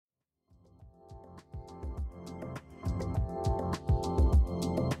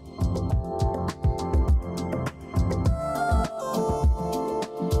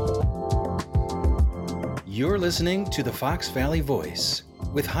You're listening to the Fox Valley Voice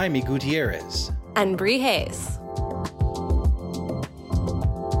with Jaime Gutierrez and Bree Hayes.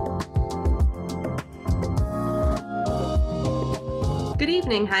 Good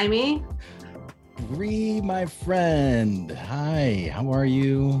evening, Jaime. Bree, my friend. Hi, how are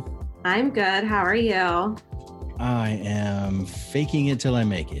you? I'm good. How are you? I am faking it till I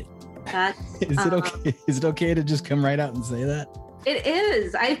make it. Is it okay? Is it okay to just come right out and say that? It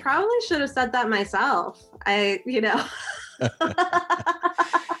is. I probably should have said that myself. And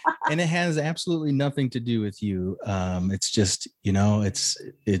it has absolutely nothing to do with you. It's just,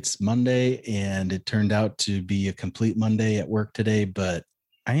 it's Monday and it turned out to be a complete Monday at work today, but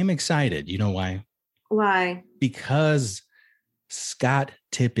I am excited. You know why? Why? Because Scott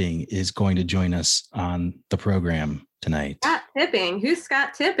Tipping is going to join us on the program tonight. Scott Tipping? Who's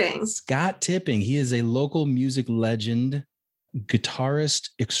Scott Tipping? Scott Tipping. He is a local music legend, guitarist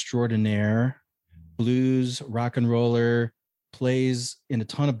extraordinaire, blues, rock and roller, plays in a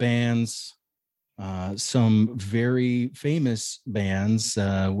ton of bands, some very famous bands.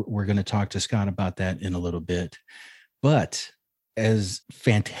 We're going to talk to Scott about that in a little bit. But as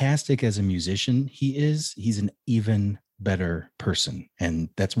fantastic as a musician he is, he's an even better person. And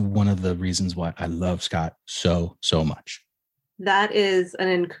that's one of the reasons why I love Scott so much. That is an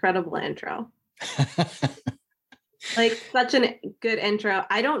incredible intro. Like such a good intro.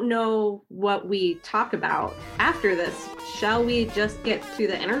 I don't know what we talk about after this. Shall we just get to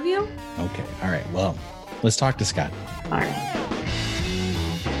the interview? Okay. All right. Well, let's talk to Scott. All right.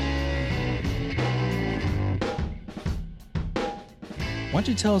 Why don't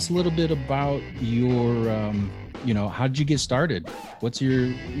you tell us a little bit about your, how did you get started? What's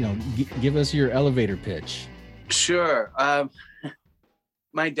your, give us your elevator pitch. Sure.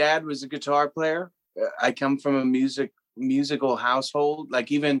 My dad was a guitar player. I come from a musical household.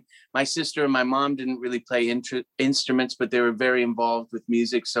 Like even my sister and my mom didn't really play instruments, but they were very involved with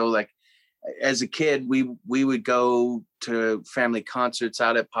music. So like as a kid, we would go to family concerts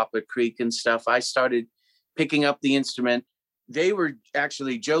out at Poplar Creek and stuff. I started picking up the instrument. They were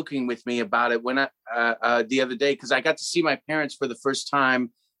actually joking with me about it when the other day, because I got to see my parents for the first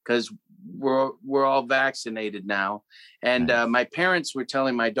time because we're all vaccinated now. And my parents were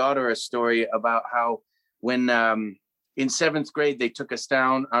telling my daughter a story about how when in 7th grade, they took us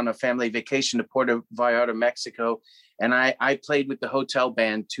down on a family vacation to Puerto Vallarta, Mexico. And I played with the hotel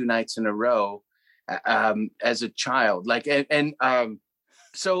band 2 nights in a row as a child.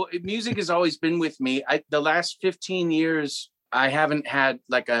 So music has always been with me. The last 15 years, I haven't had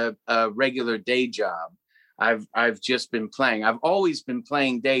like a regular day job. I've just been playing. I've always been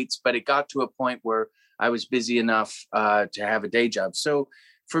playing dates, but it got to a point where I was busy enough to have a day job. So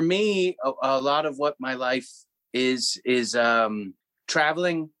for me, a lot of what my life is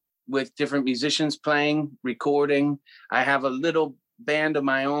traveling with different musicians, playing, recording. I have a little band of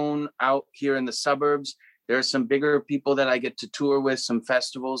my own out here in the suburbs. There are some bigger people that I get to tour with, some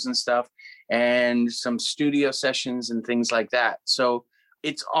festivals and stuff, and some studio sessions and things like that. So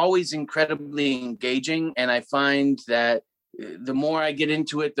it's always incredibly engaging. And I find that the more I get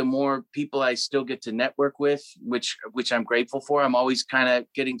into it, the more people I still get to network with, which I'm grateful for. I'm always kind of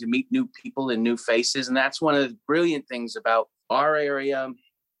getting to meet new people and new faces. And that's one of the brilliant things about our area,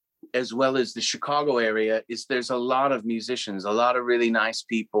 as well as the Chicago area, is there's a lot of musicians, a lot of really nice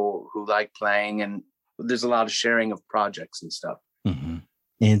people who like playing, and there's a lot of sharing of projects and stuff. Mm-hmm.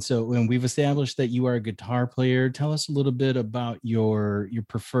 And so when we've established that you are a guitar player, tell us a little bit about your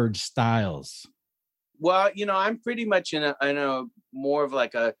preferred styles. Well, I'm pretty much in a more of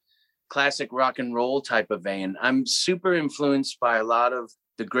like a classic rock and roll type of vein. I'm super influenced by a lot of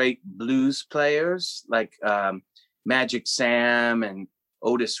the great blues players like Magic Sam and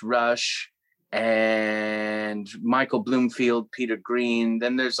Otis Rush and Michael Bloomfield, Peter Green.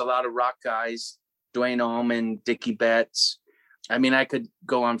 Then there's a lot of rock guys, Duane Allman, Dickie Betts. I mean, I could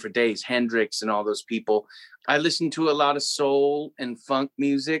go on for days, Hendrix and all those people. I listen to a lot of soul and funk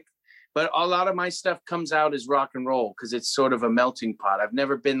music, but a lot of my stuff comes out as rock and roll because it's sort of a melting pot. I've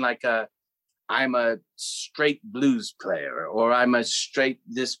never been like I'm a straight blues player or I'm a straight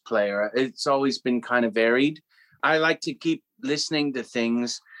this player. It's always been kind of varied. I like to keep listening to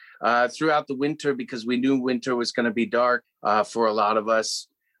things throughout the winter because we knew winter was going to be dark for a lot of us.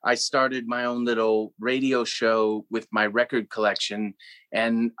 I started my own little radio show with my record collection,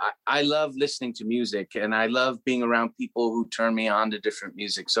 and I love listening to music, and I love being around people who turn me on to different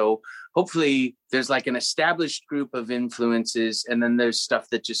music. So hopefully there's like an established group of influences, and then there's stuff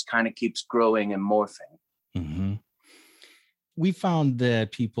that just kind of keeps growing and morphing. Mm-hmm. We found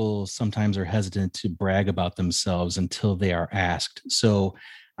that people sometimes are hesitant to brag about themselves until they are asked. So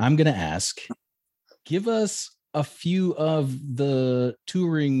I'm going to ask, give us a few of the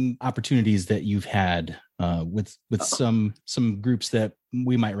touring opportunities that you've had with some groups that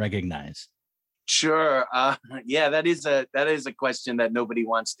we might recognize. Sure. Yeah, that is a question that nobody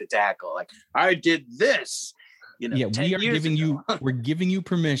wants to tackle. Like, I did this, yeah, we're giving you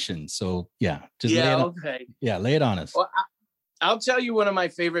permission. So yeah, just lay it on us. Well, I'll tell you one of my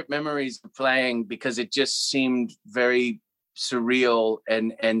favorite memories of playing, because it just seemed very surreal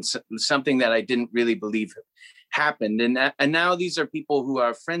and something that I didn't really believe happened. And now these are people who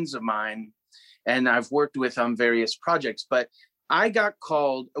are friends of mine and I've worked with on various projects. But I got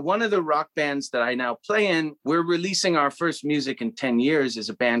called, one of the rock bands that I now play in, we're releasing our first music in 10 years, is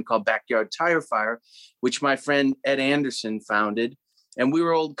a band called Backyard Tire Fire, which my friend Ed Anderson founded. And we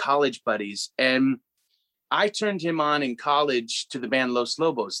were old college buddies. And I turned him on in college to the band Los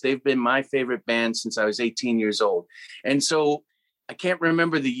Lobos. They've been my favorite band since I was 18 years old. And so I can't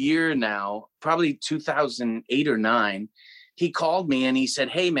remember the year now, probably 2008 or 9. He called me and he said,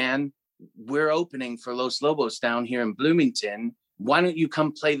 "Hey man, we're opening for Los Lobos down here in Bloomington. Why don't you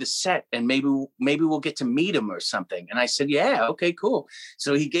come play the set and maybe we'll get to meet them or something?" And I said, "Yeah, okay, cool."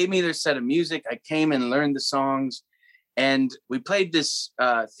 So he gave me their set of music. I came and learned the songs, and we played this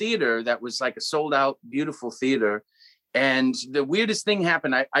theater that was like a sold out, beautiful theater. And the weirdest thing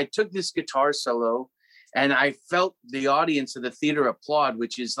happened. I took this guitar solo and I felt the audience of the theater applaud,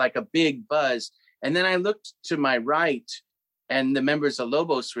 which is like a big buzz. And then I looked to my right and the members of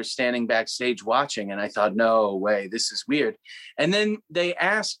Lobos were standing backstage watching. And I thought, no way, this is weird. And then they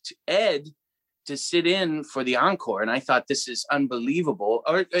asked Ed to sit in for the encore. And I thought, this is unbelievable.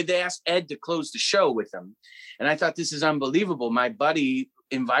 Or they asked Ed to close the show with them. And I thought, this is unbelievable. My buddy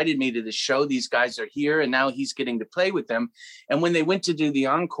invited me to the show. These guys are here and now he's getting to play with them. And when they went to do the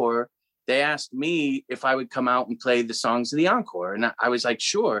encore, they asked me if I would come out and play the songs of the encore. And I was like,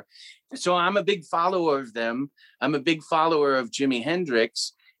 sure. So I'm a big follower of them. I'm a big follower of Jimi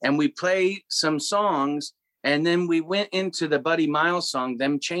Hendrix. And we play some songs. And then we went into the Buddy Miles song,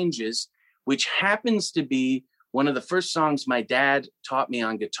 Them Changes, which happens to be one of the first songs my dad taught me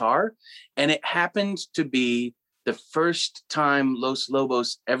on guitar. And it happened to be the first time Los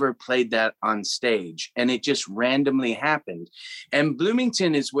Lobos ever played that on stage. And it just randomly happened. And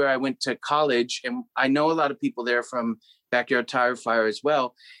Bloomington is where I went to college. And I know a lot of people there from Backyard Tire Fire as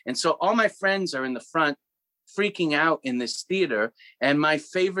well. And so all my friends are in the front freaking out in this theater. And my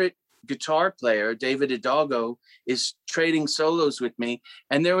favorite guitar player, David Hidalgo, is trading solos with me.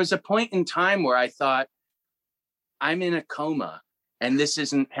 And there was a point in time where I thought, I'm in a coma and this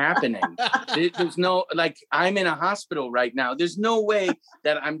isn't happening. There's no, like, I'm in a hospital right now. There's no way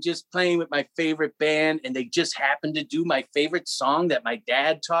that I'm just playing with my favorite band and they just happen to do my favorite song that my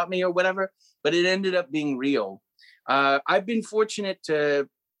dad taught me or whatever. But it ended up being real. I've been fortunate to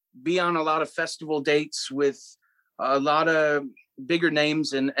be on a lot of festival dates with a lot of bigger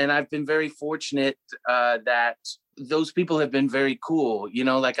names. And I've been very fortunate that those people have been very cool. You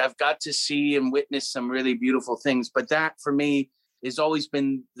know, like I've got to see and witness some really beautiful things. But that for me has always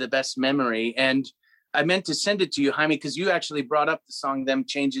been the best memory. And I meant to send it to you, Jaime, because you actually brought up the song Them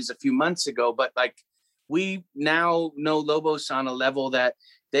Changes a few months ago. But like we now know Lobos on a level that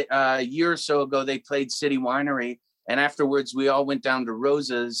a year or so ago, they played City Winery. And afterwards, we all went down to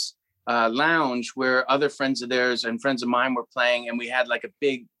Rosa's lounge where other friends of theirs and friends of mine were playing. And we had like a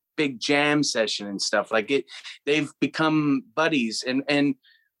big jam session and stuff like it. They've become buddies. And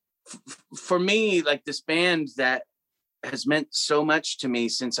for me, like this band that has meant so much to me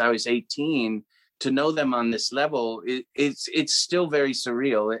since I was 18, to know them on this level, it's still very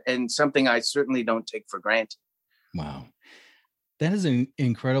surreal and something I certainly don't take for granted. Wow. That is an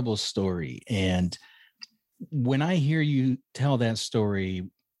incredible story. And when I hear you tell that story,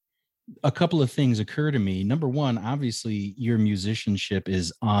 a couple of things occur to me. Number one, obviously your musicianship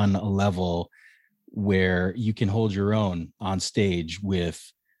is on a level where you can hold your own on stage with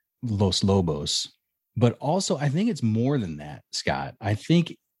Los Lobos. But also, I think it's more than that, Scott. I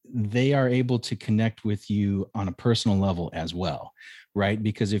think they are able to connect with you on a personal level as well, right?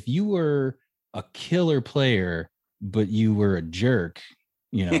 Because if you were a killer player, but you were a jerk,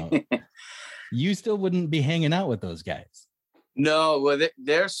 you know, you still wouldn't be hanging out with those guys. No, well,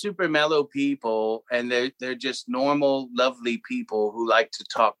 they're super mellow people, and they're just normal, lovely people who like to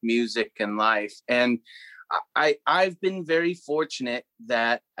talk music and life. And I've been very fortunate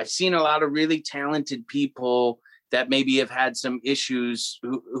that I've seen a lot of really talented people that maybe have had some issues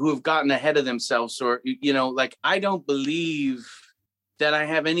who have gotten ahead of themselves, or, you know, like I don't believe that I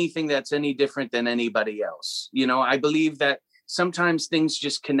have anything that's any different than anybody else. You know, I believe that sometimes things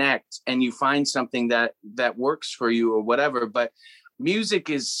just connect and you find something that works for you or whatever. But music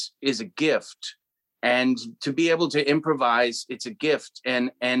is a gift. And to be able to improvise, it's a gift.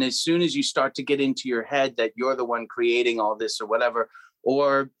 And as soon as you start to get into your head that you're the one creating all this or whatever,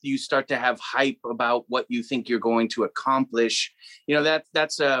 or you start to have hype about what you think you're going to accomplish,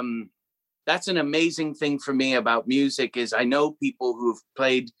 that's an amazing thing for me about music. Is I know people who've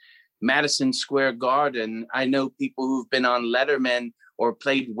played Madison Square Garden. I know people who've been on Letterman or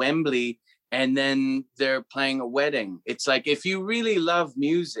played Wembley, and then they're playing a wedding. It's like, if you really love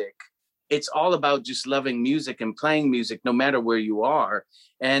music, it's all about just loving music and playing music no matter where you are.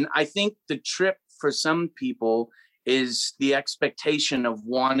 And I think the trip for some people is the expectation of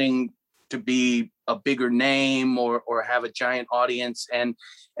wanting to be a bigger name or have a giant audience. And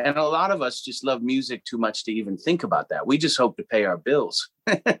a lot of us just love music too much to even think about that. We just hope to pay our bills.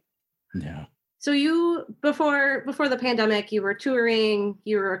 Yeah. So you, before the pandemic, you were touring,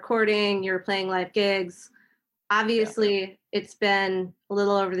 you were recording, you were playing live gigs. Obviously, It's been a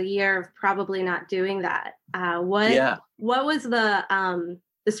little over the year of probably not doing that. What was the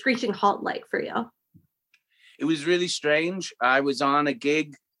screeching halt like for you? It was really strange. I was on a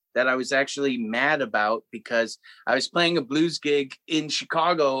gig that I was actually mad about because I was playing a blues gig in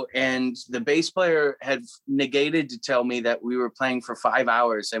Chicago, and the bass player had negated to tell me that we were playing for 5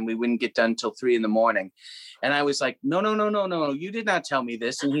 hours and we wouldn't get done till 3 a.m. And I was like, no, you did not tell me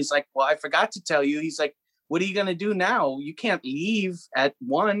this. And he's like, well, I forgot to tell you. He's like, what are you going to do now? You can't leave at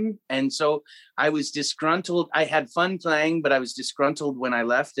 1. And so I was disgruntled. I had fun playing, but I was disgruntled when I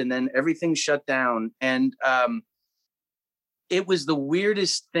left, and then everything shut down. And it was the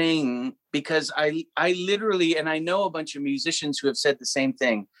weirdest thing because I literally, and I know a bunch of musicians who have said the same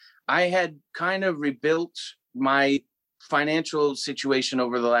thing. I had kind of rebuilt my financial situation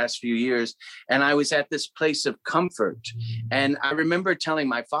over the last few years, and I was at this place of comfort. And I remember telling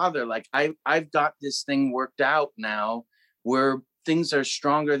my father, like, I've got this thing worked out now where things are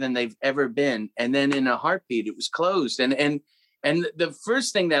stronger than they've ever been. And then in a heartbeat, it was closed. And the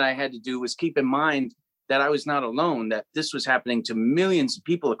first thing that I had to do was keep in mind that I was not alone, that this was happening to millions of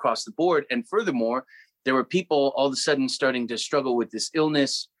people across the board. And furthermore, there were people all of a sudden starting to struggle with this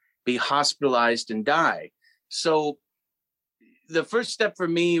illness, be hospitalized, and die. So the first step for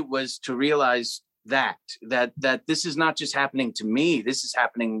me was to realize that this is not just happening to me, this is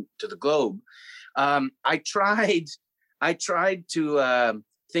happening to the globe. I tried to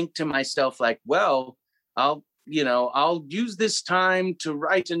think to myself, like, well, I'll use this time to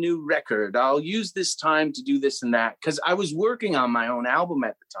write a new record. I'll use this time to do this and that, because I was working on my own album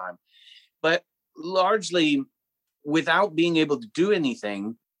at the time. But largely without being able to do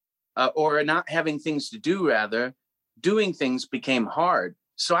anything, or not having things to do, rather, doing things became hard.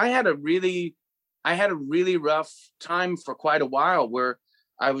 So I had a really rough time for quite a while where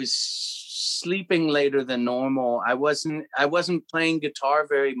I was sleeping later than normal. I wasn't playing guitar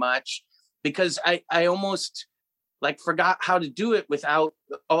very much because I almost like forgot how to do it without,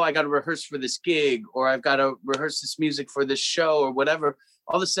 I got to rehearse for this gig, or I've got to rehearse this music for this show or whatever.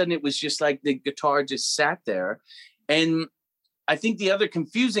 All of a sudden it was just like the guitar just sat there. And I think the other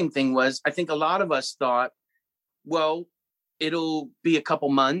confusing thing was, I think a lot of us thought, well, it'll be a couple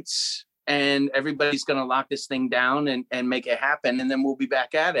months and everybody's going to lock this thing down and make it happen, and then we'll be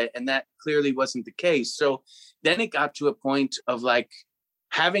back at it. And that clearly wasn't the case. So then it got to a point of like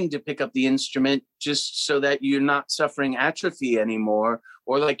having to pick up the instrument just so that you're not suffering atrophy anymore,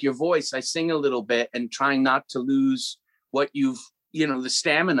 or like your voice. I sing a little bit and trying not to lose what the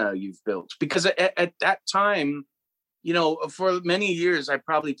stamina you've built. Because at that time, for many years, I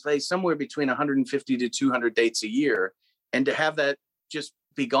probably played somewhere between 150 to 200 dates a year. And to have that just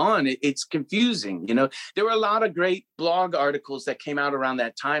be gone, it's confusing. There were a lot of great blog articles that came out around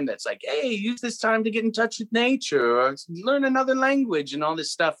that time that's like, hey, use this time to get in touch with nature or learn another language and all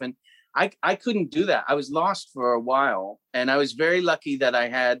this stuff. And I couldn't do that. I was lost for a while. And I was very lucky that I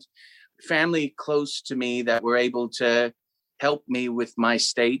had family close to me that were able to help me with my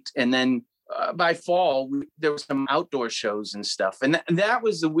state. And then by fall, there were some outdoor shows and stuff. And that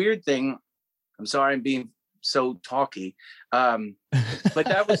was the weird thing. I'm sorry, I'm being so talky. But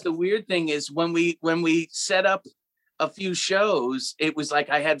that was the weird thing, is when we set up a few shows, it was like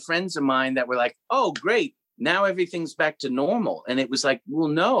I had friends of mine that were like, oh, great, now everything's back to normal. And it was like, well,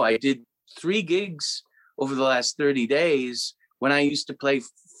 no, I did 3 gigs over the last 30 days when I used to play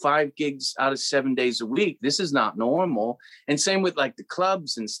 5 gigs out of 7 days a week. This is not normal. And same with like the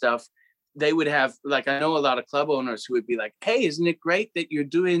clubs and stuff. They would have, like, I know a lot of club owners who would be like, hey, isn't it great that you're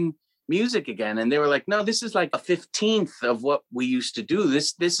doing music again? And they were like, no, this is like a 15th of what we used to do.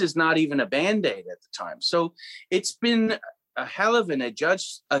 This is not even a Band-Aid at the time. So it's been a hell of an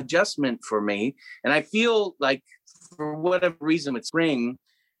adjustment for me. And I feel like for whatever reason, it's spring,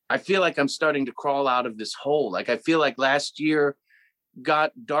 I feel like I'm starting to crawl out of this hole. Like I feel like last year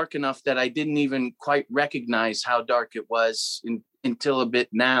got dark enough that I didn't even quite recognize how dark it was until a bit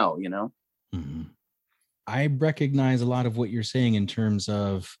now, you know? Mm-hmm. I recognize a lot of what you're saying in terms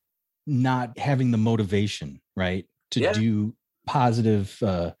of not having the motivation, right, to do positive,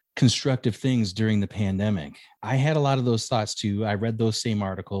 constructive things during the pandemic. I had a lot of those thoughts too. I read those same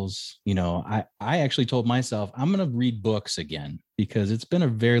articles. You know, I actually told myself I'm going to read books again because it's been a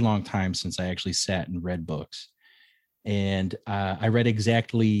very long time since I actually sat and read books. And I read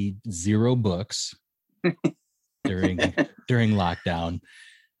exactly 0 books during lockdown.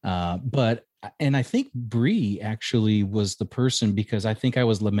 And I think Bree actually was the person, because I think I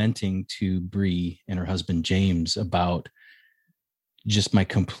was lamenting to Bree and her husband James about just my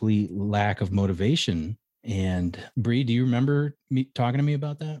complete lack of motivation. And Bree, do you remember me talking to me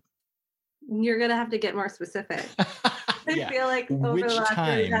about that? You're gonna have to get more specific. I feel like over Which the last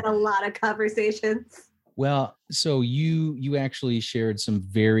year we've had a lot of conversations. Well, so you actually shared some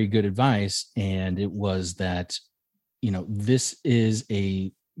very good advice, and it was that, you know, this is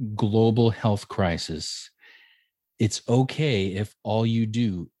a global health crisis. It's okay if all you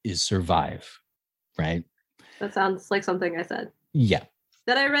do is survive, right? That sounds like something I said. Yeah.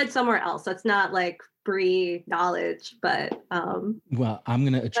 That I read somewhere else. That's not like Bree knowledge, but well, I'm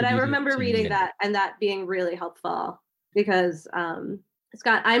gonna attribute. But I remember reading that and that being really helpful because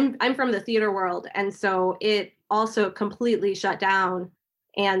Scott, I'm from the theater world, and so it also completely shut down.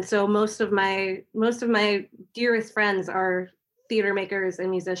 And so most of my dearest friends are theater makers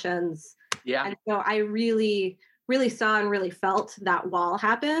and musicians. Yeah. And so I really, really saw and really felt that wall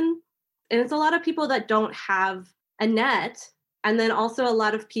happen. And it's a lot of people that don't have a net. And then also a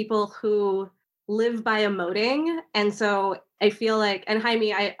lot of people who live by emoting. And so I feel like, and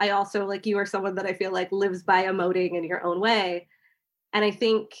Jaime, I also, like, you are someone that I feel like lives by emoting in your own way. And I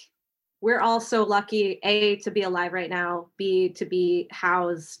think we're all so lucky, A, to be alive right now, B, to be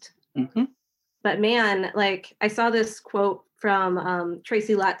housed. Mm-hmm. But man, like, I saw this quote from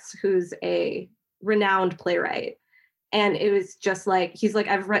Tracy Letts, who's a renowned playwright. And it was just like, he's like,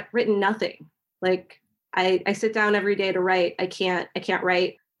 I've written nothing. Like, I sit down every day to write. I can't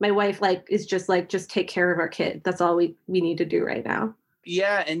write. My wife is just like, just take care of our kid. That's all we need to do right now.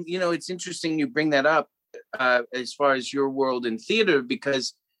 Yeah. And, you know, it's interesting you bring that up as far as your world in theater,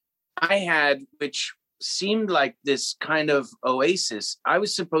 because I had, which seemed like this kind of oasis. I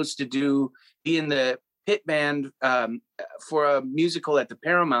was supposed to be in the pit band for a musical at the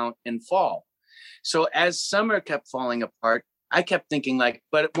Paramount in fall. So as summer kept falling apart, I kept thinking like,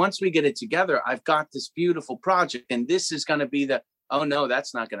 but once we get it together, I've got this beautiful project, and this is going to be oh no,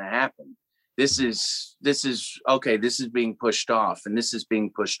 that's not going to happen. This is okay. This is being pushed off, and this is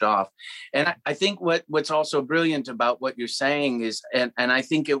being pushed off. And I think what's also brilliant about what you're saying is, and I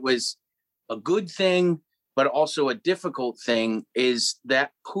think it was a good thing, but also a difficult thing, is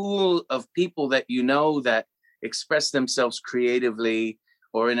that pool of people that you know that express themselves creatively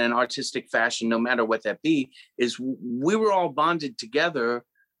or in an artistic fashion, no matter what that be, is we were all bonded together,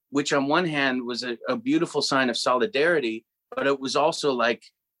 which on one hand was a beautiful sign of solidarity, but it was also like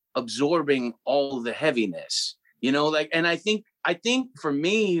absorbing all the heaviness, you know, like, and I think for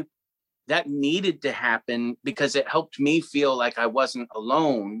me, that needed to happen because it helped me feel like I wasn't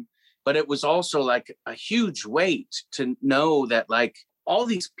alone, but it was also like a huge weight to know that like all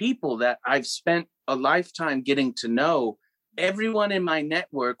these people that I've spent a lifetime getting to know, everyone in my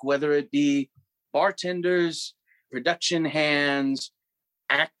network, whether it be bartenders, production hands,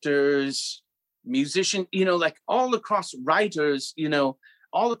 actors, musicians, you know, like all across, writers, you know,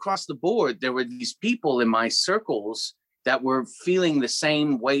 all across the board, there were these people in my circles that were feeling the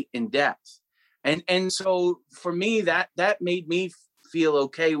same weight and depth. And so for me, that made me feel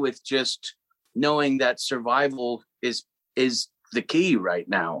okay with just knowing that survival is the key right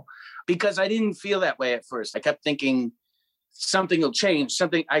now, because I didn't feel that way at first. I kept thinking something will change,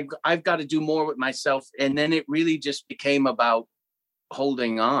 I've got to do more with myself. And then it really just became about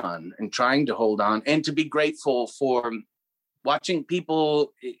holding on and trying to hold on and to be grateful for watching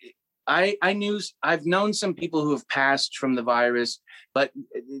people. I've known some people who have passed from the virus, but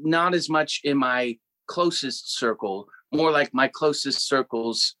not as much in my closest circle, more like my closest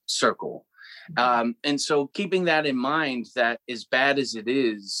circle's circle. And so keeping that in mind, that as bad as it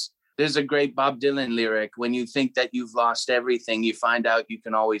is, there's a great Bob Dylan lyric, when you think that you've lost everything, you find out you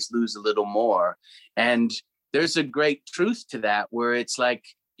can always lose a little more. And there's a great truth to that, where it's like,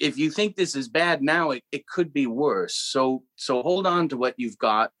 if you think this is bad now, it could be worse. So hold on to what you've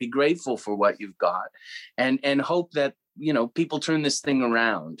got, be grateful for what you've got, and hope that, you know, people turn this thing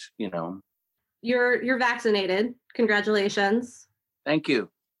around, you know. You're vaccinated. Congratulations. Thank you.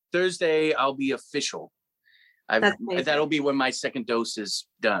 Thursday I'll be official. That'll be when my second dose is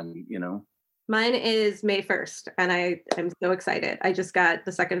done, you know. Mine is May 1st, and I'm so excited. I just got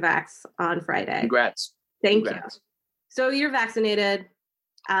the second vax on Friday. Congrats. Thank you. So you're vaccinated.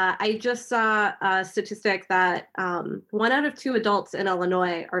 I just saw a statistic that 1 out of 2 adults in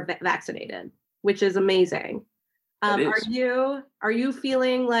Illinois are vaccinated, which is amazing. Are you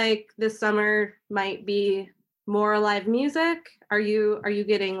feeling like this summer might be more live music? Are you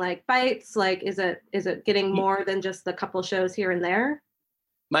getting like bites? Like, is it getting more than just the couple shows here and there?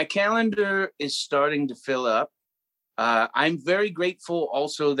 My calendar is starting to fill up. I'm very grateful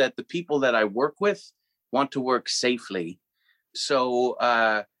also that the people that I work with want to work safely. So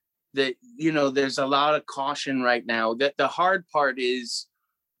there's a lot of caution right now. That the hard part is,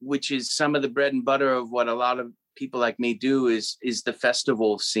 which is some of the bread and butter of what a lot of people like me do, is the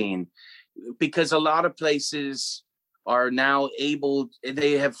festival scene, because a lot of places are now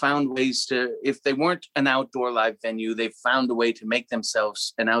they have found ways to, if they weren't an outdoor live venue, they've found a way to make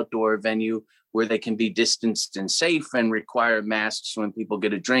themselves an outdoor venue where they can be distanced and safe and require masks when people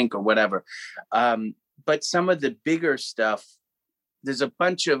get a drink or whatever. But some of the bigger stuff, there's a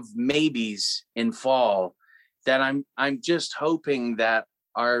bunch of maybes in fall that I'm just hoping that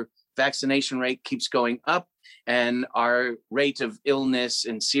our vaccination rate keeps going up and our rate of illness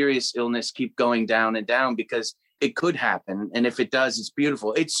and serious illness keep going down and down, because it could happen. And if it does, it's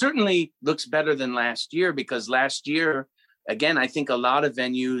beautiful. It certainly looks better than last year, because last year, again, I think a lot of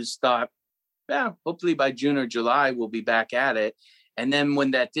venues thought, yeah, hopefully by June or July, we'll be back at it. And then when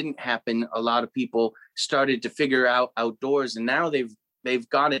that didn't happen, a lot of people started to figure out outdoors, and now they've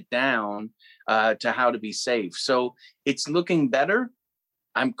got it down to how to be safe. So it's looking better.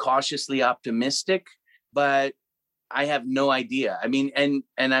 I'm cautiously optimistic, but I have no idea. I mean, and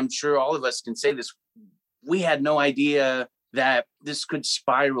I'm sure all of us can say this. We had no idea that this could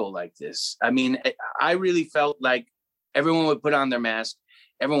spiral like this. I mean, I really felt like everyone would put on their mask,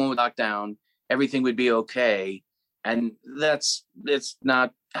 everyone would lock down, everything would be okay. And that's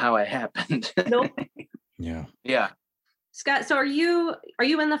not how it happened. Nope. Yeah. Scott, so are you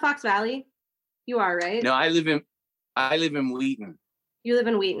in the Fox Valley? You are, right? No, I live in Wheaton. You live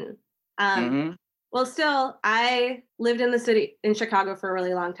in Wheaton. Mm-hmm. Well, still, I lived in the city in Chicago for a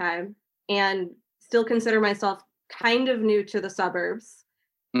really long time and still consider myself kind of new to the suburbs.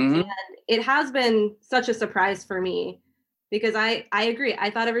 Mm-hmm. And it has been such a surprise for me, because I agree. I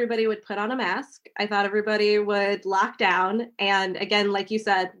thought everybody would put on a mask. I thought everybody would lock down. And again, like you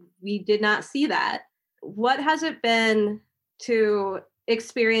said, we did not see that. What has it been to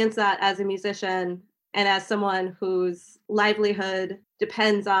experience that as a musician and as someone whose livelihood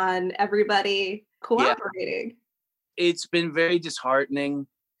depends on everybody cooperating? Yeah. It's been very disheartening,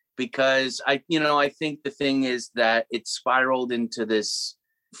 because I think the thing is that it spiraled into this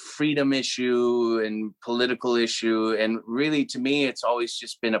freedom issue and political issue. And really, to me, it's always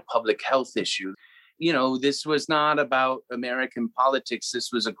just been a public health issue. You know, this was not about American politics.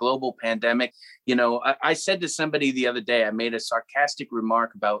 This was a global pandemic. You know, I said to somebody the other day, I made a sarcastic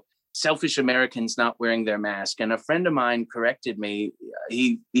remark about selfish Americans not wearing their mask. And a friend of mine corrected me.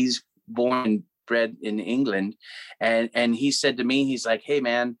 He's born and bred in England. And he said to me, he's like, hey,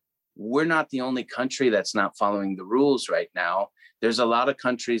 man, we're not the only country that's not following the rules right now. There's a lot of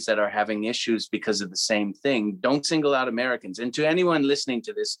countries that are having issues because of the same thing. Don't single out Americans. And to anyone listening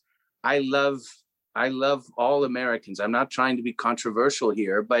to this, I love all Americans. I'm not trying to be controversial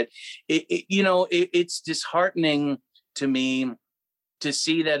here, but it's disheartening to me to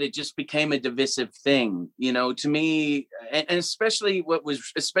see that it just became a divisive thing. You know, to me, and especially what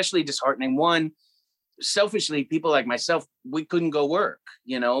was especially disheartening, one, selfishly, people like myself, we couldn't go work.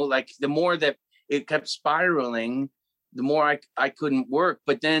 You know, like the more that it kept spiraling, the more I couldn't work.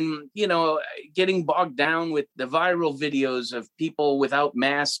 But then, you know, getting bogged down with the viral videos of people without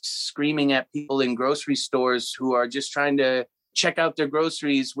masks screaming at people in grocery stores who are just trying to check out their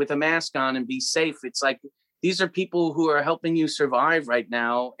groceries with a mask on and be safe. It's like, these are people who are helping you survive right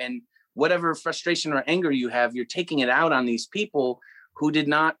now. And whatever frustration or anger you have, you're taking it out on these people who did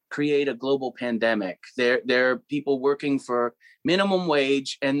not create a global pandemic. They're people working for minimum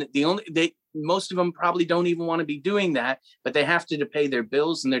wage, and most of them probably don't even want to be doing that, but they have to pay their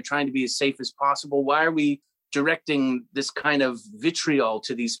bills, and they're trying to be as safe as possible. Why are we directing this kind of vitriol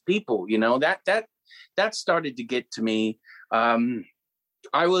to these people? You know, that started to get to me.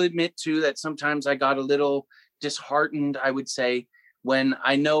 I will admit too that sometimes I got a little disheartened, I would say, when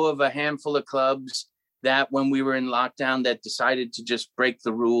I know of a handful of clubs that when we were in lockdown that decided to just break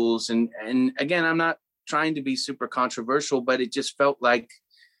the rules. And again, I'm not trying to be super controversial, but it just felt like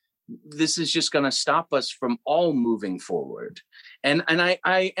this is just going to stop us from all moving forward. And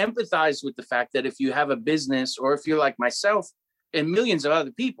I empathize with the fact that if you have a business, or if you're like myself and millions of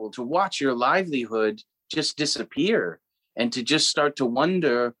other people, to watch your livelihood just disappear and to just start to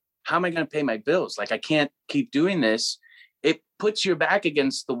wonder, how am I going to pay my bills? Like, I can't keep doing this. It puts your back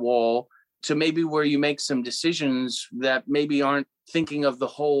against the wall to maybe where you make some decisions that maybe aren't thinking of the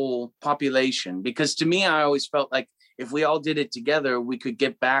whole population. Because to me, I always felt like if we all did it together, we could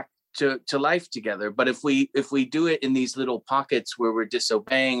get back to life together. But if we do it in these little pockets where we're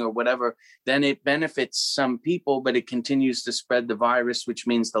disobeying or whatever, then it benefits some people, but it continues to spread the virus, which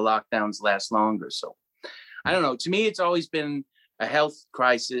means the lockdowns last longer. So I don't know. To me, it's always been a health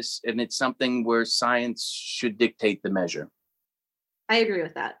crisis, and it's something where science should dictate the measure. I agree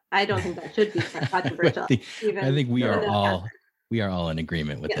with that. I don't think that should be controversial. I think we are all in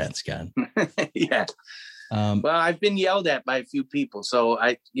agreement with that, Scott. Yeah. Well, I've been yelled at by a few people, so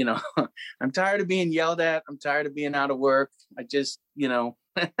I'm tired of being yelled at. I'm tired of being out of work. I just,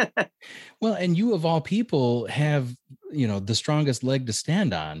 Well, and you of all people have, the strongest leg to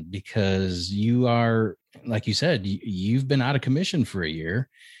stand on, because you are, like you said, you've been out of commission for a year.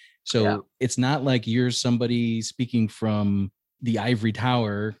 So It's not like you're somebody speaking from the ivory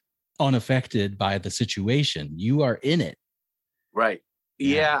tower unaffected by the situation. You are in it. Right.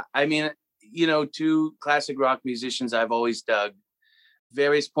 Yeah. I mean, two classic rock musicians I've always dug,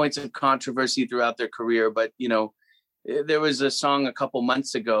 various points of controversy throughout their career. But, there was a song a couple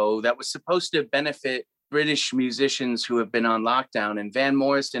months ago that was supposed to benefit British musicians who have been on lockdown. And Van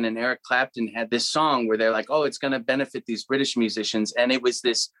Morrison and Eric Clapton had this song where they're like, oh, it's going to benefit these British musicians. And it was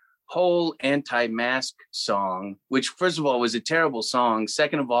this whole anti-mask song, which first of all was a terrible song.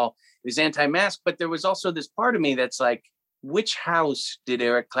 Second of all, it was anti-mask. But there was also this part of me that's like, which house did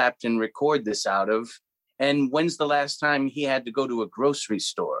Eric Clapton record this out of? And when's the last time he had to go to a grocery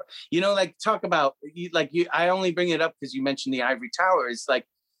store? Talk about, I only bring it up because you mentioned the ivory tower. It's like,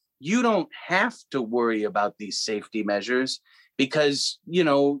 you don't have to worry about these safety measures because,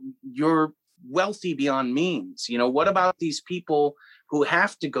 you're wealthy beyond means. What about these people who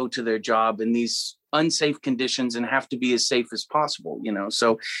have to go to their job in these unsafe conditions and have to be as safe as possible?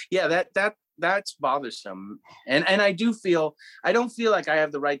 So yeah, that's bothersome. And I don't feel like I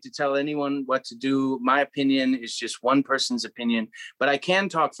have the right to tell anyone what to do. My opinion is just one person's opinion, but I can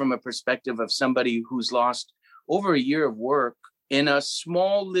talk from a perspective of somebody who's lost over a year of work in a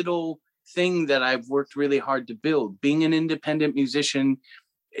small little thing that I've worked really hard to build. Being an independent musician,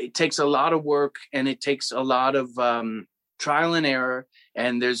 it takes a lot of work and it takes a lot of trial and error.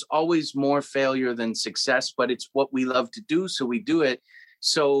 And there's always more failure than success, but it's what we love to do. So we do it.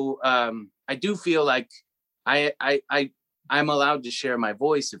 So I do feel like I'm allowed to share my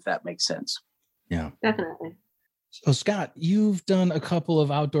voice, if that makes sense. Yeah, definitely. So Scott, you've done a couple of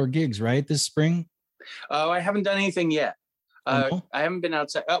outdoor gigs, right, this spring? Oh, I haven't done anything yet. No? I haven't been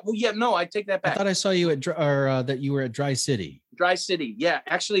outside. I take that back. I thought I saw you that you were at Dry City. Dry City, yeah.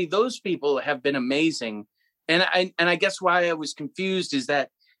 Actually, those people have been amazing. And I guess why I was confused is that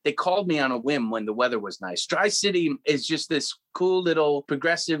they called me on a whim when the weather was nice. Dry City is just this cool little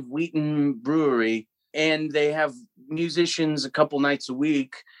progressive Wheaton brewery, and they have musicians a couple nights a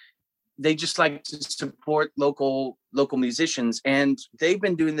week. They just like to support local musicians, and they've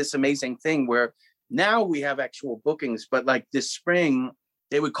been doing this amazing thing where now we have actual bookings. But like this spring,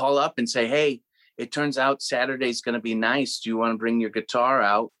 they would call up and say, "Hey, it turns out Saturday's going to be nice. Do you want to bring your guitar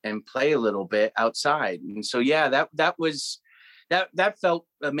out and play a little bit outside?" And so yeah, that felt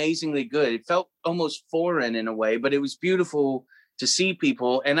amazingly good. It felt almost foreign in a way, but it was beautiful to see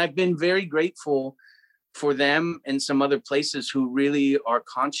people. And I've been very grateful for them and some other places who really are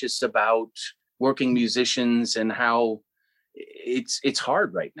conscious about working musicians and how it's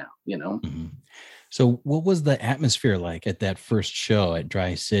hard right now, Mm-hmm. So what was the atmosphere like at that first show at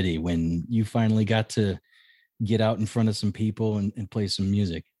Dry City when you finally got to get out in front of some people and play some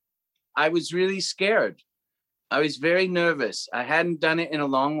music? I was really scared. I was very nervous. I hadn't done it in a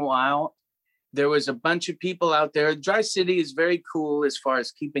long while. There was a bunch of people out there. Dry City is very cool as far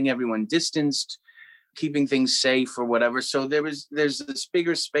as keeping everyone distanced, keeping things safe or whatever. So there's this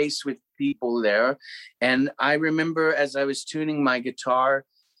bigger space with people there. And I remember as I was tuning my guitar,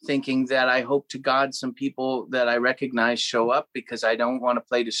 thinking that I hope to God some people that I recognize show up, because I don't want to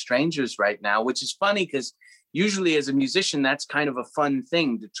play to strangers right now, which is funny because usually as a musician, that's kind of a fun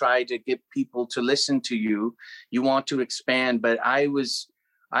thing to try to get people to listen to you. You want to expand, but I was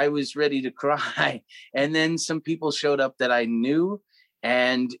ready to cry. And then some people showed up that I knew,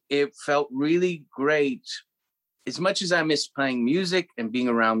 and it felt really great. As much as I miss playing music and being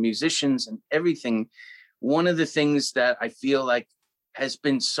around musicians and everything, one of the things that I feel like has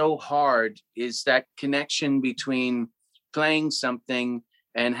been so hard is that connection between playing something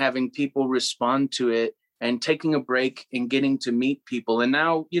and having people respond to it and taking a break and getting to meet people. And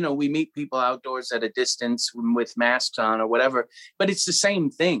now, we meet people outdoors at a distance with masks on or whatever, but it's the same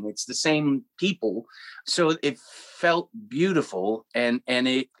thing. It's the same people. So it felt beautiful. And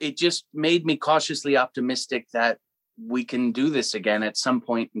it just made me cautiously optimistic that we can do this again at some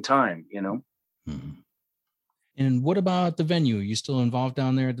point in time, Mm-hmm. And what about the venue? Are you still involved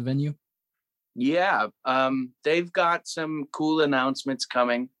down there at the venue? Yeah. They've got some cool announcements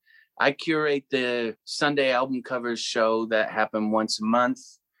coming. I curate the Sunday album covers show that happen once a month.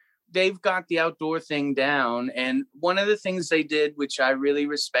 They've got the outdoor thing down. And one of the things they did, which I really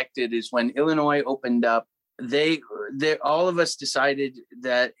respected, is when Illinois opened up, they all of us decided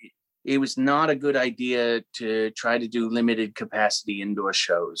that it was not a good idea to try to do limited capacity indoor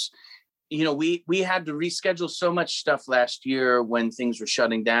shows. We had to reschedule so much stuff last year when things were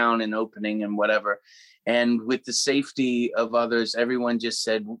shutting down and opening and whatever. And with the safety of others, everyone just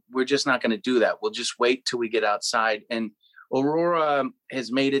said, we're just not going to do that. We'll just wait till we get outside. And Aurora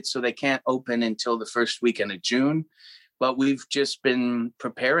has made it so they can't open until the first weekend of June. But we've just been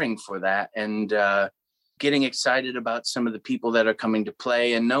preparing for that and getting excited about some of the people that are coming to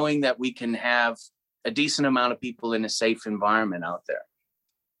play and knowing that we can have a decent amount of people in a safe environment out there.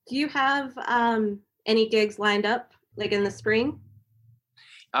 Do you have any gigs lined up, like in the spring?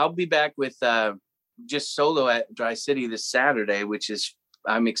 I'll be back with just solo at Dry City this Saturday, which is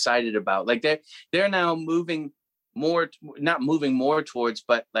I'm excited about. Like they're now moving more, not moving more towards,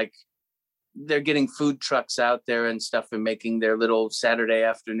 but like they're getting food trucks out there and stuff and making their little Saturday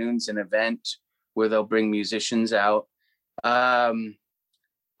afternoons an event where they'll bring musicians out.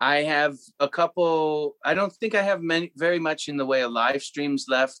 I have a couple, I don't think I have very much in the way of live streams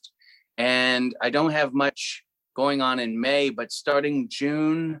left. And I don't have much going on in May, but starting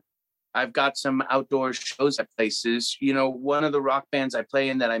June, I've got some outdoor shows at places. One of the rock bands I play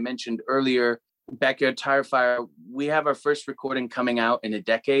in that I mentioned earlier, Backyard Tire Fire, we have our first recording coming out in a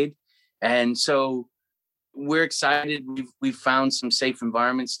decade. And so we're excited. We've found some safe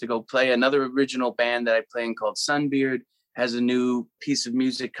environments to go play. Another original band that I play in called Sunbeard has a new piece of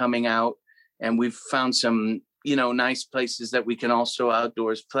music coming out. And we've found some, nice places that we can also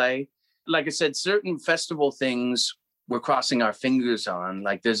outdoors play. Like I said, certain festival things we're crossing our fingers on.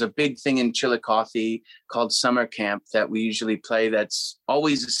 Like there's a big thing in Chillicothe called Summer Camp that we usually play. That's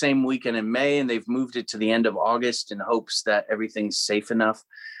always the same weekend in May. And they've moved it to the end of August in hopes that everything's safe enough.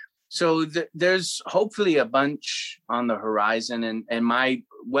 So there's hopefully a bunch on the horizon, and my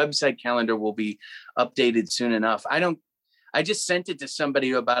website calendar will be updated soon enough. I just sent it to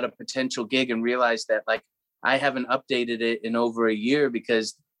somebody about a potential gig and realized that like I haven't updated it in over a year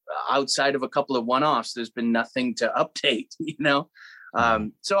because outside of a couple of one-offs, there's been nothing to update,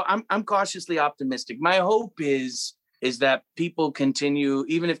 So I'm cautiously optimistic. My hope is that people continue,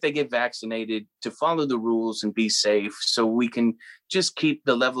 even if they get vaccinated, to follow the rules and be safe so we can just keep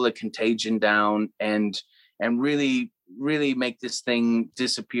the level of contagion down and really, really make this thing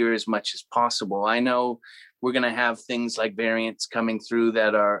disappear as much as possible. I know we're going to have things like variants coming through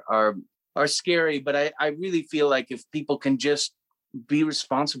that are scary, but I really feel like if people can just be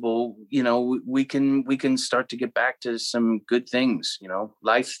responsible, we can start to get back to some good things,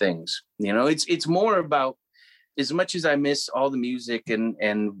 life things. It's more about, as much as I miss all the music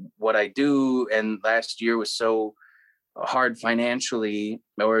and what I do, and last year was so hard financially,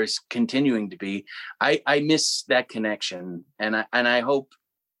 or is continuing to be, I miss that connection, and I hope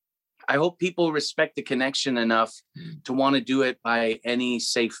people respect the connection enough to want to do it by any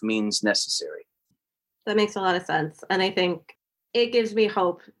safe means necessary. That makes a lot of sense, and I think it gives me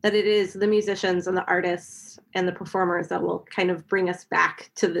hope that it is the musicians and the artists and the performers that will kind of bring us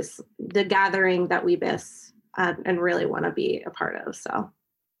back to the gathering that we miss and really want to be a part of. So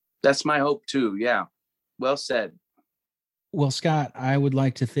that's my hope too. Yeah. Well said. Well, Scott, I would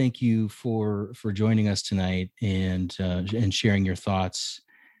like to thank you for joining us tonight and sharing your thoughts.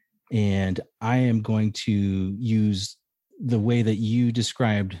 And I am going to use the way that you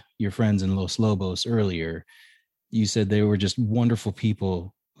described your friends in Los Lobos earlier. You said they were just wonderful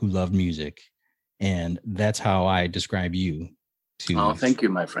people who loved music. And that's how I describe you to. Oh, thank you,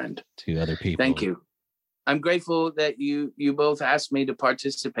 my friend. To other people. Thank you. I'm grateful that you both asked me to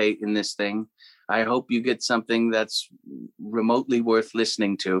participate in this thing. I hope you get something that's remotely worth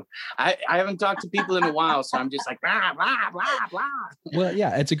listening to. I haven't talked to people in a while, so I'm just like, blah, blah, blah, blah. Well,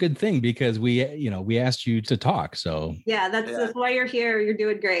 yeah, it's a good thing because we asked you to talk. So yeah, that's why you're here. You're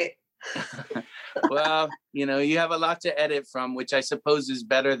doing great. Well, you have a lot to edit from, which I suppose is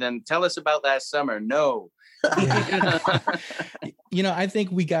better than tell us about last summer. No. I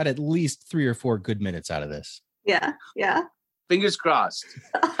think we got at least 3 or 4 good minutes out of this. Yeah. Yeah. Fingers crossed.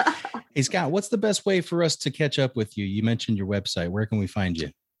 Hey, Scott, what's the best way for us to catch up with you? You mentioned your website. Where can we find you?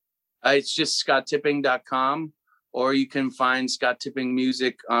 It's just scotttipping.com, or you can find Scott Tipping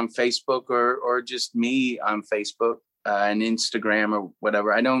Music on Facebook, or just me on Facebook and Instagram or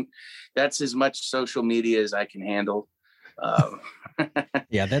whatever. That's as much social media as I can handle.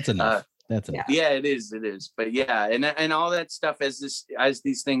 Yeah, that's enough. That's enough. Yeah, it is. But yeah, and all that stuff as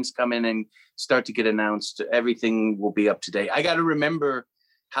these things come in and start to get announced, everything will be up to date. I got to remember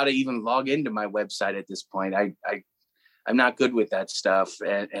how to even log into my website at this point. I'm not good with that stuff,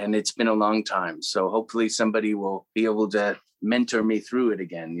 and it's been a long time. So hopefully somebody will be able to mentor me through it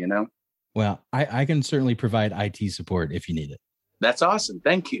again, you know? Well, I can certainly provide IT support if you need it. That's awesome.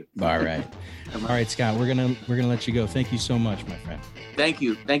 Thank you. All right. All right, Scott, we're gonna let you go. Thank you so much, my friend. Thank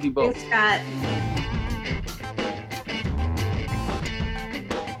you. Thank you both. Thanks, Scott.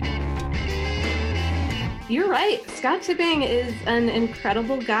 You're right. Scott Tipping is an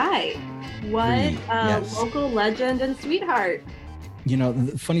incredible guy. What a Yes. local legend and sweetheart. You know,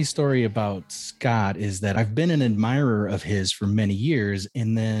 the funny story about Scott is that I've been an admirer of his for many years,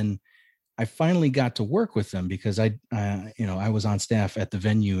 and then I finally got to work with him because I was on staff at the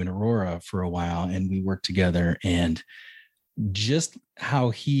venue in Aurora for a while, and we worked together. And just how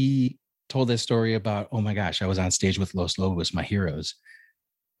he told that story about, oh my gosh, I was on stage with Los Lobos, my heroes.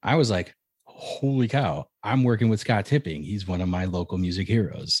 I was like, holy cow, I'm working with Scott Tipping. He's one of my local music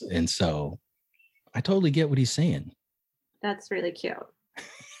heroes. And so I totally get what he's saying. That's really cute.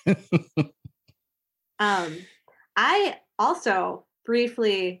 I also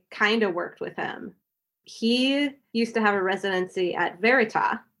briefly kind of worked with him. He used to have a residency at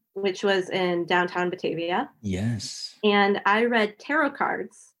Verita, which was in downtown Batavia. Yes. And I read tarot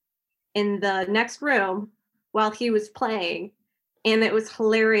cards in the next room while he was playing. And it was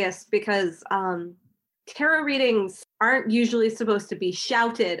hilarious because tarot readings aren't usually supposed to be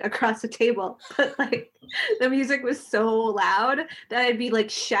shouted across the table, but like the music was so loud that I'd be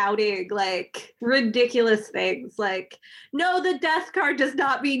like shouting like ridiculous things like, no, the death card does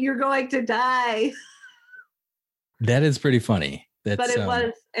not mean you're going to die. That is pretty funny. But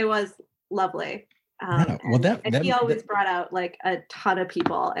it was lovely. Yeah, well, and he always brought out like a ton of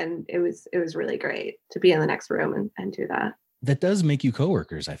people, and it was really great to be in the next room and do that. That does make you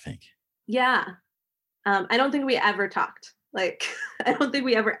coworkers, I think. Yeah. I don't think we ever talked. Like, I don't think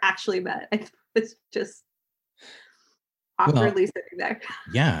we ever actually met. I was just awkwardly sitting there.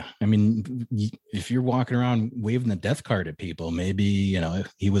 Yeah. I mean, if you're walking around waving the death card at people, maybe,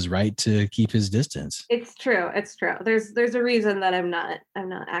 he was right to keep his distance. It's true. There's a reason that I'm not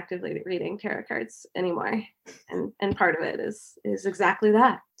actively reading tarot cards anymore. And part of it is exactly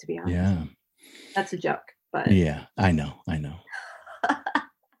that, to be honest. Yeah. That's a joke, but yeah, I know.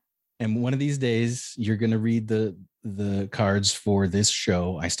 And one of these days you're going to read the cards for this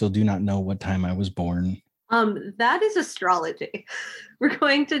show. I still do not know what time I was born. That is astrology. We're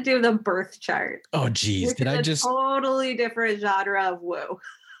going to do the birth chart. Oh, geez. Did I just totally different genre of woo?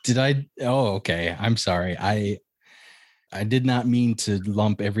 Did I? Oh, okay. I'm sorry. I did not mean to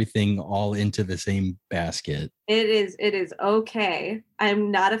lump everything all into the same basket. It is okay.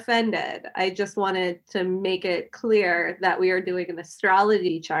 I'm not offended. I just wanted to make it clear that we are doing an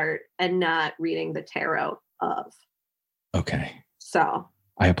astrology chart and not reading the tarot of. Okay. So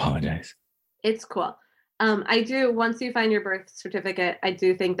I apologize. It's cool. I do, once you find your birth certificate, I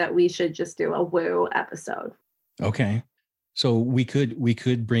do think that we should just do a woo episode. Okay. So we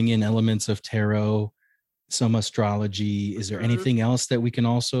could bring in elements of tarot, some astrology. Is there anything else that we can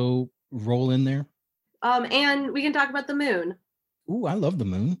also roll in there? And we can talk about the moon. Ooh, I love the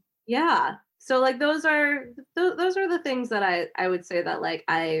moon. Yeah. So like those are the things that I would say that like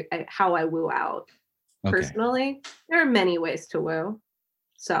I how I woo out. Okay. Personally. There are many ways to woo.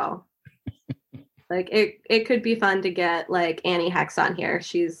 So like it could be fun to get like Annie Hex on here.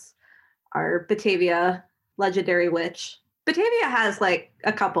 She's our Batavia legendary witch. Batavia has like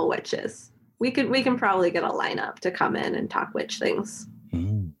a couple witches. We can probably get a lineup to come in and talk witch things.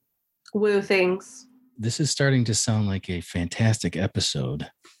 Woo things. This is starting to sound like a fantastic episode.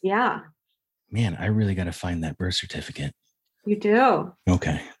 Yeah. Man, I really got to find that birth certificate. You do.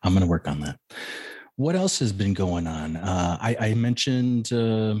 Okay. I'm going to work on that. What else has been going on? I mentioned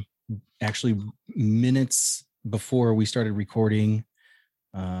actually minutes before we started recording,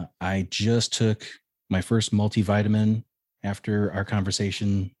 I just took my first multivitamin after our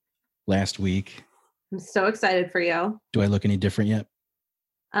conversation last week. I'm so excited for you. Do I look any different yet?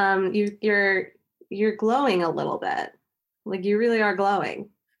 You're glowing a little bit. Like you really are glowing.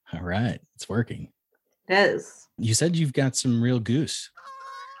 All right. It's working. It is. You said you've got some real goose.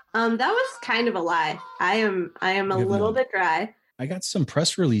 That was kind of a lie. I am a little bit dry. I got some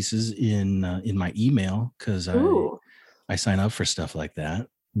press releases in my email because I sign up for stuff like that.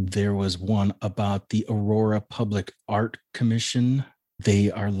 There was one about the Aurora Public Art Commission.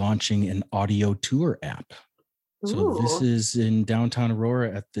 They are launching an audio tour app. So this is in downtown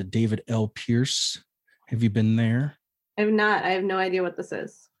Aurora at the David L. Pierce. Have you been there? I have not. I have no idea what this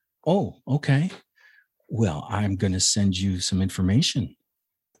is. Oh, okay. Well, I'm going to send you some information.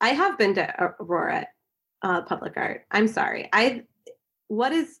 I have been to Aurora Public Art. I'm sorry.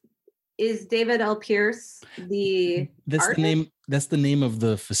 What is David L. Pierce that's artist? The name. That's the name of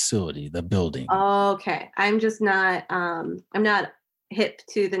the facility, the building. Okay. I'm just not I'm not hip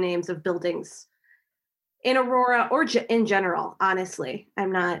to the names of buildings in Aurora or in general. Honestly,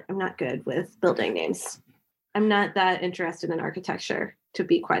 I'm not good with building names. I'm not that interested in architecture, to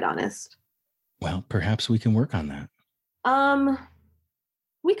be quite honest. Well, perhaps we can work on that.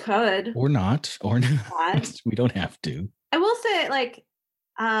 We could. Or not. We don't have to. I will say, like,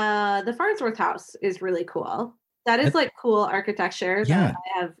 the Farnsworth House is really cool. That is like cool architecture that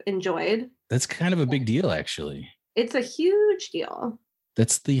I have enjoyed. That's kind of a big deal, actually. It's a huge deal.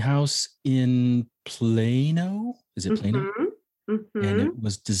 That's the house in Plano. Is it Plano? Mm-hmm. Mm-hmm. And it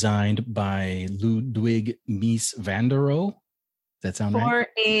was designed by Ludwig Mies van der Rohe. That sound right?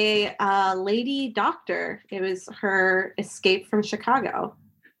 For a lady doctor. It was her escape from Chicago.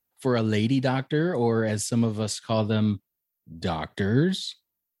 For a lady doctor, or as some of us call them, doctors.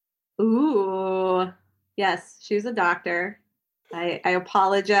 Ooh, yes, she was a doctor. I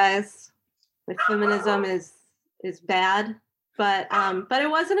apologize. My feminism is bad, but it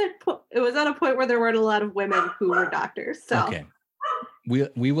wasn't it was at a point where there weren't a lot of women who were doctors. So okay,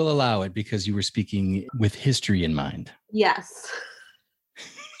 we will allow it because you were speaking with history in mind. Yes.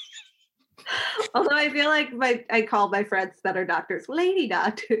 Although I feel like I call my friends that are doctors lady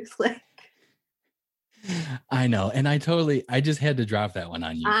doctors. Like, I know, and I just had to drop that one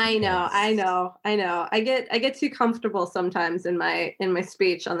on you. I know. I get too comfortable sometimes in my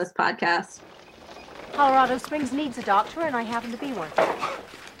speech on this podcast. Colorado Springs needs a doctor, and I happen to be one.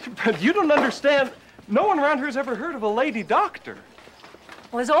 But you don't understand. No one around here has ever heard of a lady doctor.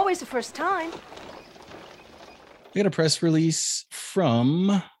 Well, it's always the first time. We got a press release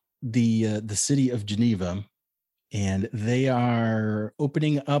from the city of Geneva, and they are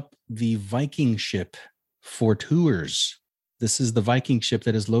opening up the Viking ship for tours. This is the Viking ship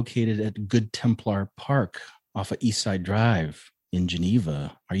that is located at Good Templar Park off of East Side Drive in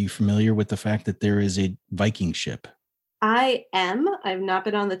Geneva. Are you familiar with the fact that there is a Viking ship? I am. I've not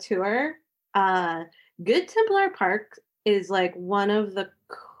been on the tour. Good Templar Park is like one of the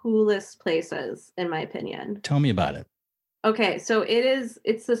coolest places, in my opinion. Tell me about it. Okay, so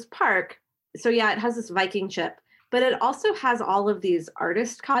it's this park. So yeah, it has this Viking ship, but it also has all of these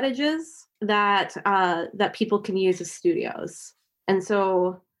artist cottages that people can use as studios. And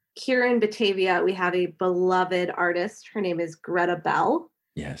so here in Batavia, we have a beloved artist. Her name is Greta Bell.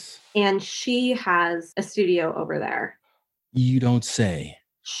 Yes. And she has a studio over there. You don't say.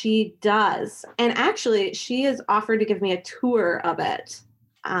 She does. And actually, she has offered to give me a tour of it,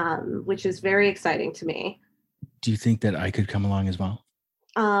 which is very exciting to me. Do you think that I could come along as well?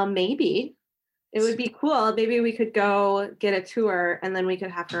 Maybe. It would be cool. Maybe we could go get a tour and then we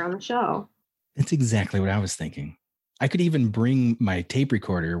could have her on the show. That's exactly what I was thinking. I could even bring my tape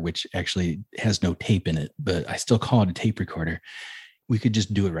recorder, which actually has no tape in it, but I still call it a tape recorder. We could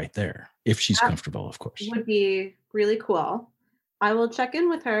just do it right there if she's comfortable, of course. Would be really cool. I will check in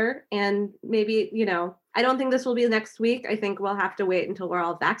with her and maybe, I don't think this will be next week. I think we'll have to wait until we're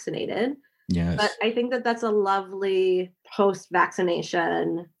all vaccinated. Yes. But I think that that's a lovely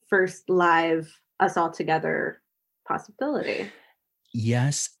post-vaccination, first live us all together possibility.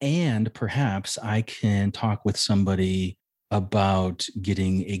 Yes. And perhaps I can talk with somebody about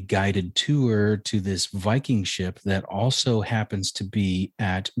getting a guided tour to this Viking ship that also happens to be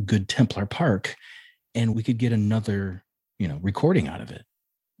at Good Templar Park. And we could get another, recording out of it.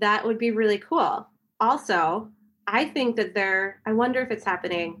 That would be really cool. Also, I think that I wonder if it's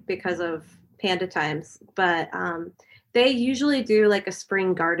happening because of Panda Times, but they usually do like a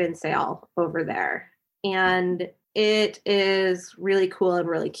spring garden sale over there. And it is really cool and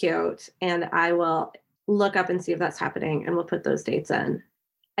really cute. And I will look up and see if that's happening and we'll put those dates in.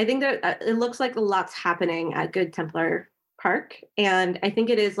 I think that it looks like a lot's happening at Good Templar Park. And I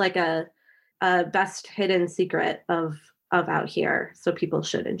think it is like a best hidden secret of out here. So people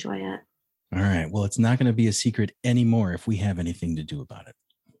should enjoy it. All right. Well, it's not going to be a secret anymore if we have anything to do about it.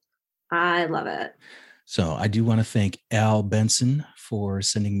 I love it. So I do want to thank Al Benson for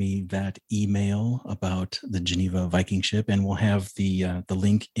sending me that email about the Geneva Viking ship, and we'll have the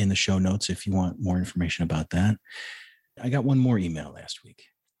link in the show notes if you want more information about that. I got one more email last week.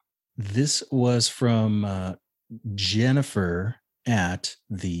 This was from Jennifer at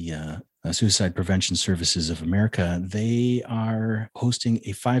the Suicide Prevention Services of America. They are hosting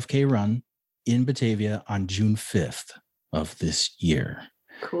a 5K run in Batavia on June 5th of this year.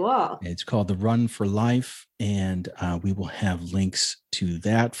 Cool. It's called the Run for Life, and we will have links to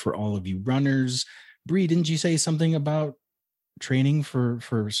that for all of you runners. Bree, didn't you say something about training for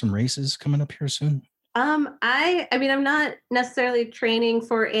some races coming up here soon? I mean, I'm not necessarily training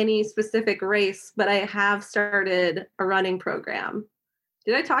for any specific race, but I have started a running program.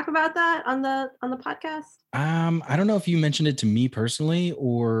 Did I talk about that on the podcast? I don't know if you mentioned it to me personally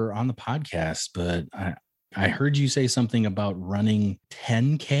or on the podcast, but I heard you say something about running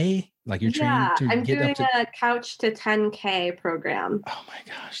 10K, like you're training to I'm get doing up to a Couch to 10K program. Oh my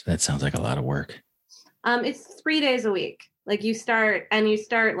gosh, that sounds like a lot of work. It's 3 days a week. Like you start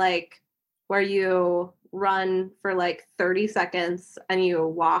like where you run for like 30 seconds and you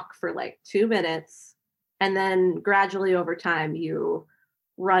walk for like 2 minutes, and then gradually over time you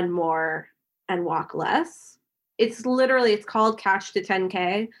run more and walk less. It's called Couch to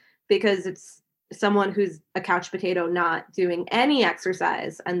 10K because it's someone who's a couch potato not doing any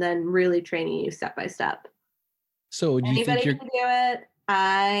exercise and then really training you step by step. So do you Anybody think can do it?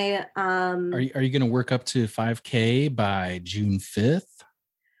 Are you going to work up to 5K by June 5th?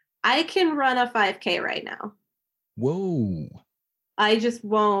 I can run a 5K right now. Whoa. I just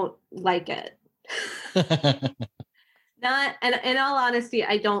won't like it. Not, and in all honesty,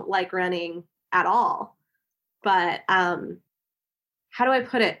 I don't like running at all. But how do I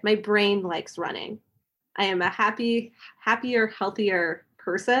put it? My brain likes running. I am a happier, healthier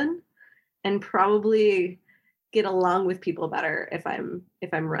person, and probably get along with people better if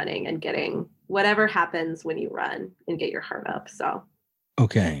I'm running and getting whatever happens when you run and get your heart up. So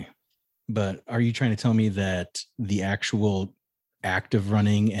okay. But are you trying to tell me that the actual act of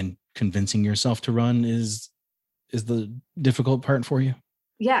running and convincing yourself to run is the difficult part for you?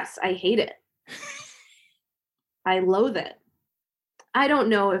 Yes, I hate it. I loathe it. I don't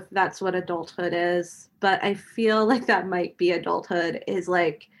know if that's what adulthood is, but I feel like that might be adulthood, is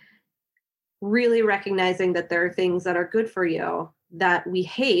like really recognizing that there are things that are good for you that we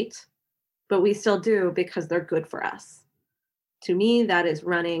hate, but we still do because they're good for us. To me, that is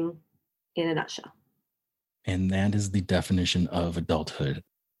running in a nutshell. And that is the definition of adulthood.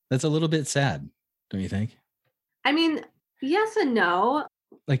 That's a little bit sad, don't you think? I mean, yes and no.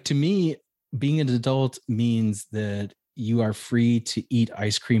 Like, to me, being an adult means that you are free to eat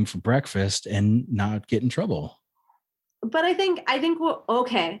ice cream for breakfast and not get in trouble. But I think, well,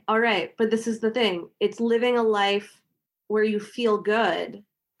 okay, all right. But this is the thing. It's living a life where you feel good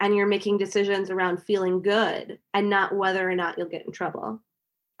and you're making decisions around feeling good and not whether or not you'll get in trouble.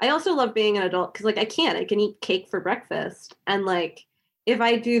 I also love being an adult because, like, I can eat cake for breakfast. And, like, if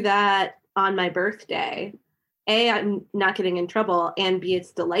I do that on my birthday, A, I'm not getting in trouble, and B,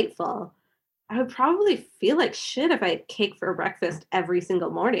 it's delightful. I would probably feel like shit if I had cake for breakfast every single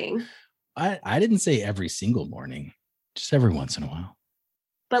morning. I didn't say every single morning, just every once in a while.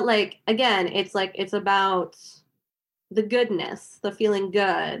 But, like, again, it's about the goodness, the feeling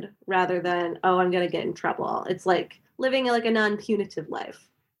good, rather than, oh, I'm going to get in trouble. It's like living like a non-punitive life.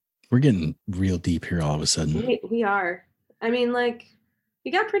 We're getting real deep here all of a sudden. We are. I mean, like,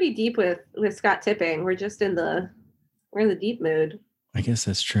 we got pretty deep with Scott Tipping. We're just in the deep mood. I guess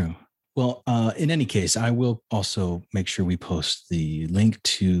that's true. Well, in any case, I will also make sure we post the link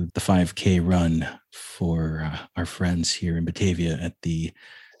to the 5K run for our friends here in Batavia at the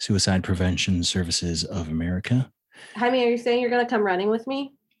Suicide Prevention Services of America. Jaime, are you saying you're going to come running with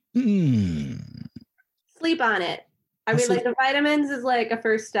me? Sleep on it. I mean, like, the vitamins is like a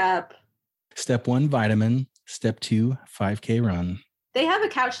first step. Step 1, vitamin. Step 2, 5K run. They have a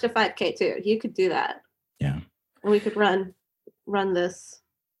couch to 5K too. You could do that. Yeah. And we could run this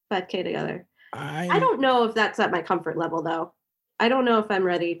 5K together. I don't know if that's at my comfort level, though. I don't know if I'm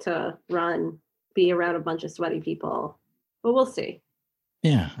ready to be around a bunch of sweaty people, but we'll see.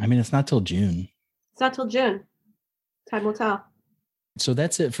 Yeah. I mean, it's not till June. It's not till June. Time will tell. So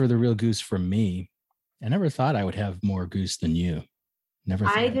that's it for the Real Goose from me. I never thought I would have more goose than you. Never.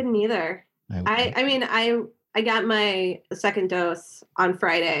 I didn't either. I mean, I got my second dose on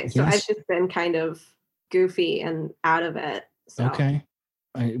Friday, so yes. I've just been kind of goofy and out of it. So. Okay.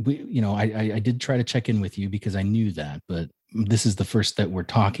 I did try to check in with you because I knew that, but this is the first that we're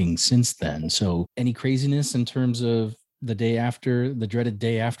talking since then. So any craziness in terms of the day after, the dreaded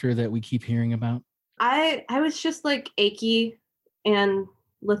day after that we keep hearing about? I was just like achy and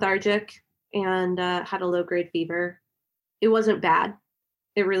lethargic and had a low grade fever. It wasn't bad.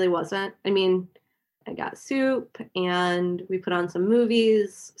 It really wasn't. I mean, I got soup and we put on some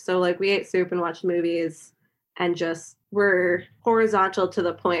movies. So like we ate soup and watched movies and just were horizontal to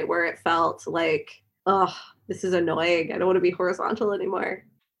the point where it felt like, oh, this is annoying. I don't want to be horizontal anymore.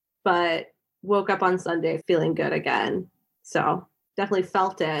 But woke up on Sunday feeling good again. So definitely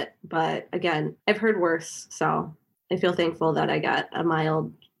felt it. But again, I've heard worse. So I feel thankful that I got a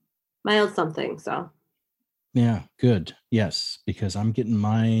mild something. So Yeah, good. Yes, because I'm getting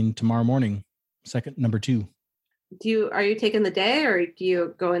mine tomorrow morning. Number 2. Are you taking the day or do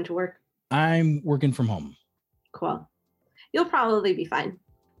you go into work? I'm working from home. Cool. You'll probably be fine.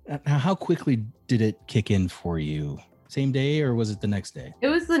 Now, how quickly did it kick in for you? Same day or was it the next day? It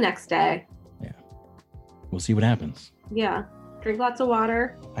was the next day. Yeah. We'll see what happens. Yeah. Drink lots of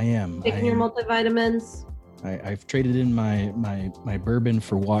water. I am. Taking your multivitamins. I've traded in my bourbon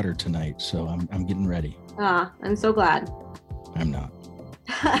for water tonight, so I'm getting ready. Ah, I'm so glad. I'm not.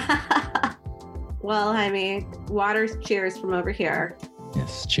 Well, Jaime, water's cheers from over here.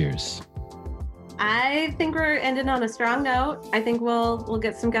 Yes, cheers. I think we're ending on a strong note. I think we'll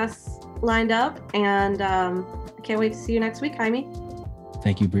get some guests lined up, and I can't wait to see you next week, Jaime.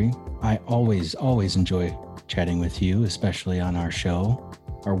 Thank you, Bree. I always enjoy chatting with you, especially on our show,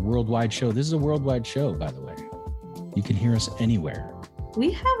 our worldwide show. This is a worldwide show, by the way. You can hear us anywhere. We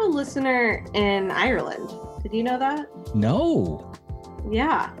have a listener in Ireland. Did you know that? No.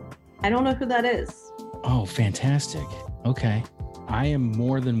 Yeah. I don't know who that is. Oh, fantastic. Okay. I am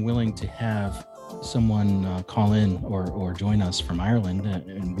more than willing to have someone call in or join us from Ireland,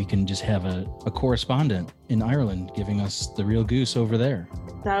 and we can just have a correspondent in Ireland giving us the real goose over there.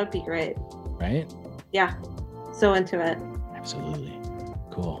 That would be great. Right? Yeah. So into it. Absolutely.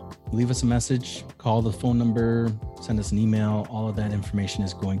 Cool. Leave us a message, call the phone number, send us an email. All of that information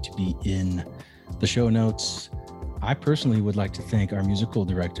is going to be in the show notes. I personally would like to thank our musical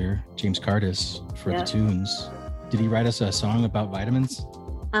director, James Cardis, for the tunes. Did he write us a song about vitamins?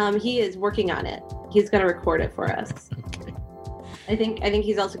 He is working on it. He's going to record it for us. Okay. I think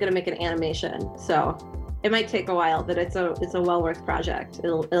he's also going to make an animation. So it might take a while, but it's a well worth project.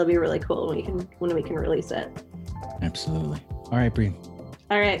 It'll be really cool when we can release it. Absolutely. All right, Bree.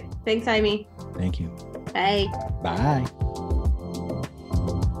 All right. Thanks, Jaime. Thank you. Bye. Bye.